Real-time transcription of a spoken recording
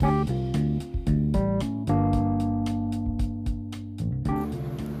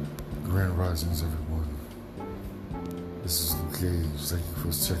Risings, everyone. This is Luke Gage. Thank you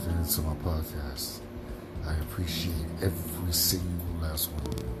for checking into my podcast. I appreciate every single last one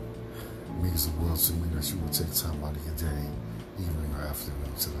of you. It means the world to me that you would take time out of your day, evening or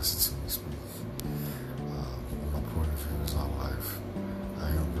afternoon, to listen to me speak. My point of view is on life. I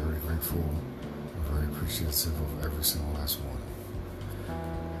am very grateful and very appreciative of every single last one.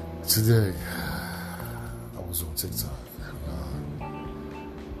 Today, I was on TikTok.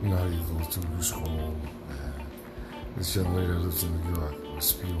 You know how you go through, you scroll, and this young lady that lives in New York was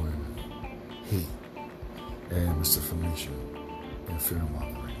spewing hate and misinformation and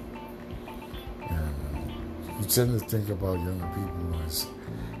fear-mongering. And you tend to think about younger people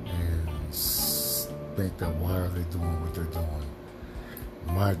and think that why are they doing what they're doing?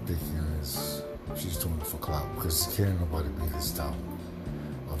 My thinking is she's doing it for clout, because can't nobody be this dumb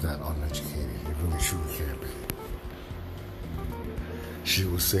or that uneducated. It really truly can't be. She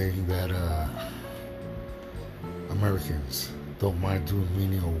was saying that Americans don't mind doing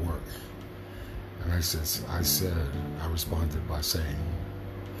menial work. And I responded by saying,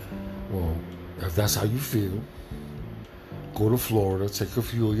 well, if that's how you feel, go to Florida, take a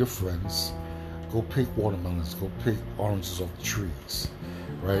few of your friends, go pick watermelons, go pick oranges off the trees,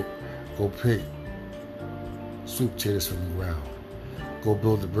 right? Go pick sweet potatoes from the ground. Go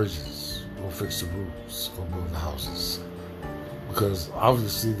build the bridges, go fix the roofs, go build the houses. Because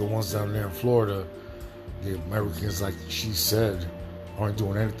obviously the ones down there in Florida, the Americans, like she said, aren't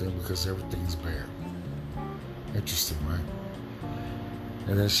doing anything because everything's bare. Interesting, right?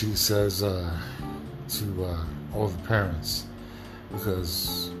 And then she says to all the parents,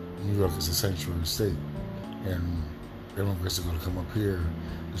 because New York is a sanctuary state, and immigrants are going to come up here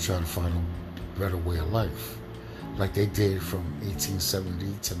to try to find a better way of life, like they did from 1870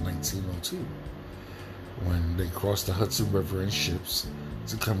 to 1902. When they crossed the Hudson River in ships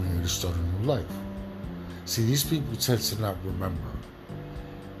to come here to start a new life. See, these people tend to not remember,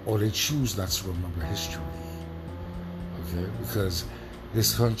 or they choose not to remember history, okay? Because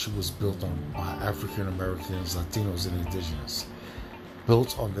this country was built on by African Americans, Latinos, and Indigenous.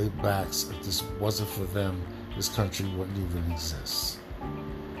 Built on their backs. If this wasn't for them, this country wouldn't even exist.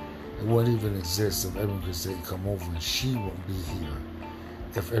 It wouldn't even exist if immigrants didn't come over, and she wouldn't be here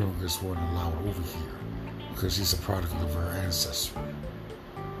if immigrants weren't allowed over here, because she's a product of her ancestry.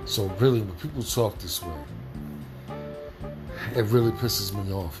 So really, when people talk this way, it really pisses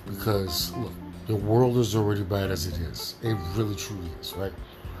me off, because look, the world is already bad as it is. It really truly is, right?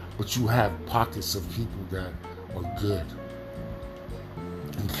 But you have pockets of people that are good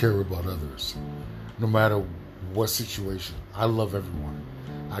and care about others, no matter what situation. I love everyone.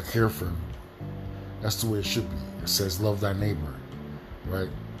 I care for everyone. That's the way it should be. It says, love thy neighbor, right?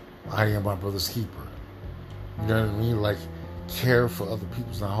 I am my brother's keeper. You know what I mean? Like, care for other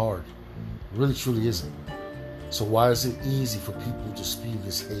people is not hard. It really, truly isn't. So why is it easy for people to spew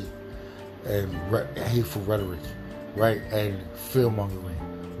this hate and hateful rhetoric, right? And fear-mongering?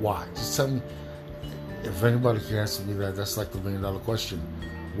 Why? Just tell me. If anybody can answer me that, that's like the $1 million question.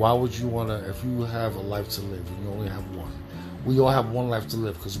 Why would you want to, if you have a life to live and you only have one, we all have one life to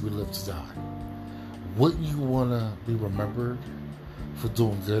live because we live to die. Wouldn't you want to be remembered for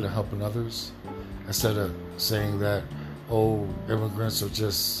doing good and helping others? Instead of saying that, oh, immigrants are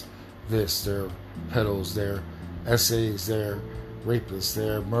just this, they're pedos, they're essays, they're rapists,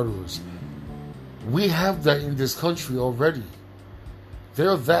 they're murderers. We have that in this country already.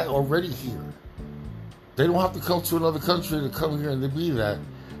 They're that already here. They don't have to come to another country to come here and to be that,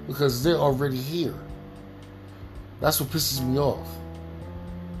 because they're already here. That's what pisses me off.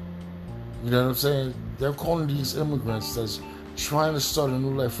 You know what I'm saying? They're calling these immigrants that's trying to start a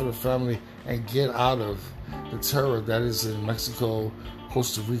new life for the family and get out of the terror that is in Mexico,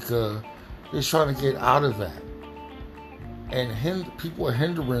 Costa Rica. They're trying to get out of that. And people are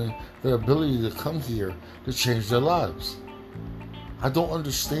hindering their ability to come here to change their lives. I don't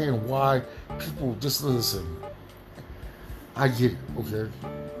understand why people just listen. I get it, okay?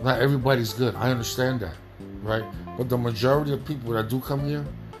 Not everybody's good. I understand that, right? But the majority of people that do come here,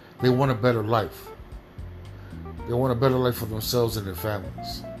 they want a better life. They want a better life for themselves and their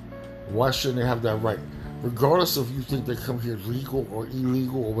families. Why shouldn't they have that right? Regardless of if you think they come here legal or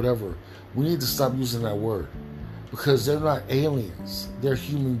illegal or whatever, we need to stop using that word. Because they're not aliens. They're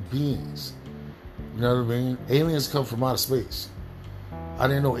human beings. You know what I mean? Aliens come from outer space. I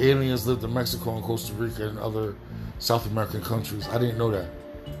didn't know aliens lived in Mexico and Costa Rica and other South American countries. I didn't know that.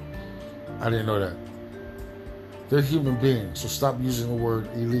 They're human beings, so stop using the word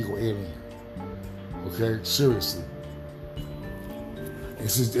illegal alien. Okay? Seriously.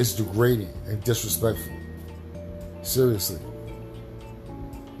 It's degrading and disrespectful. Seriously.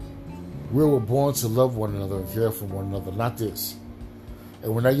 We were born to love one another and care for one another, not this.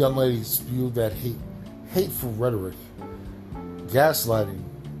 And when that young lady spewed that hateful rhetoric, gaslighting,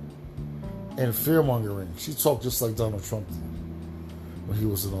 and fear-mongering, she talked just like Donald Trump did when he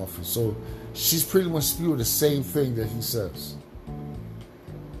was in office. So she's pretty much spewing the same thing that he says.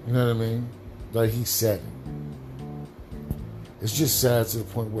 You know what I mean? Like he said. It's just sad to the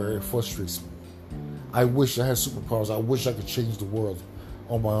point where it frustrates me. I wish I had superpowers. I wish I could change the world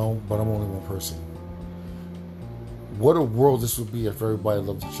on my own, but I'm only one person. What a world this would be if everybody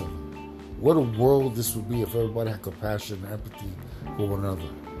loved each other. What a world this would be if everybody had compassion and empathy for one another.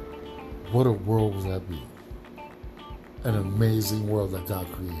 What a world would that be? An amazing world that God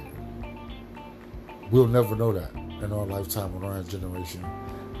created. We'll never know that in our lifetime, in our generation.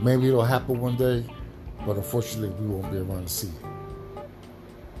 Maybe it'll happen one day, but unfortunately we won't be around to see it.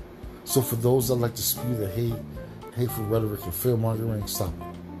 So for those that like to spew the hateful rhetoric and fear-mongering, stop it.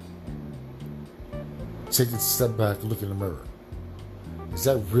 Take a step back, look in the mirror. Is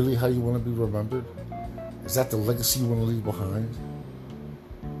that really how you want to be remembered? Is that the legacy you want to leave behind?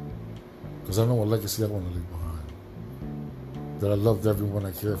 Because I know what legacy I want to leave behind. That I loved everyone,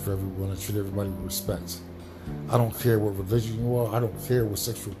 I cared for everyone, I treat everybody with respect. I don't care what religion you are, I don't care what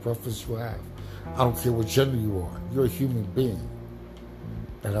sexual preference you have. I don't care what gender you are. You're a human being.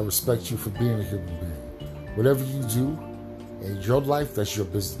 And I respect you for being a human being. Whatever you do in your life, that's your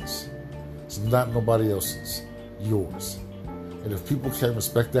business. It's not nobody else's, yours. And if people can't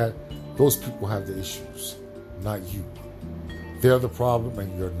respect that, those people have the issues, not you. They're the problem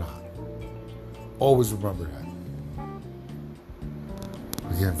and you're not. Always remember that.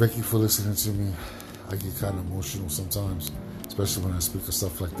 Again, thank you for listening to me. I get kind of emotional sometimes, especially when I speak of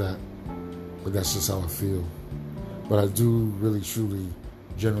stuff like that. But that's just how I feel. But I do really, truly,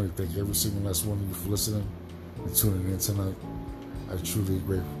 generally thank every single last one of you for listening and tuning in tonight. I truly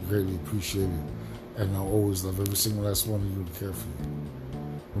greatly appreciate it. And I'll always love every single last one of you and care for you.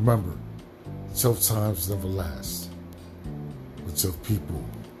 Remember, tough times never last, but tough people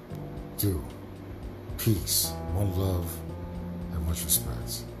do. Peace, one love, and much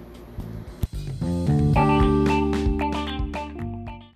respect.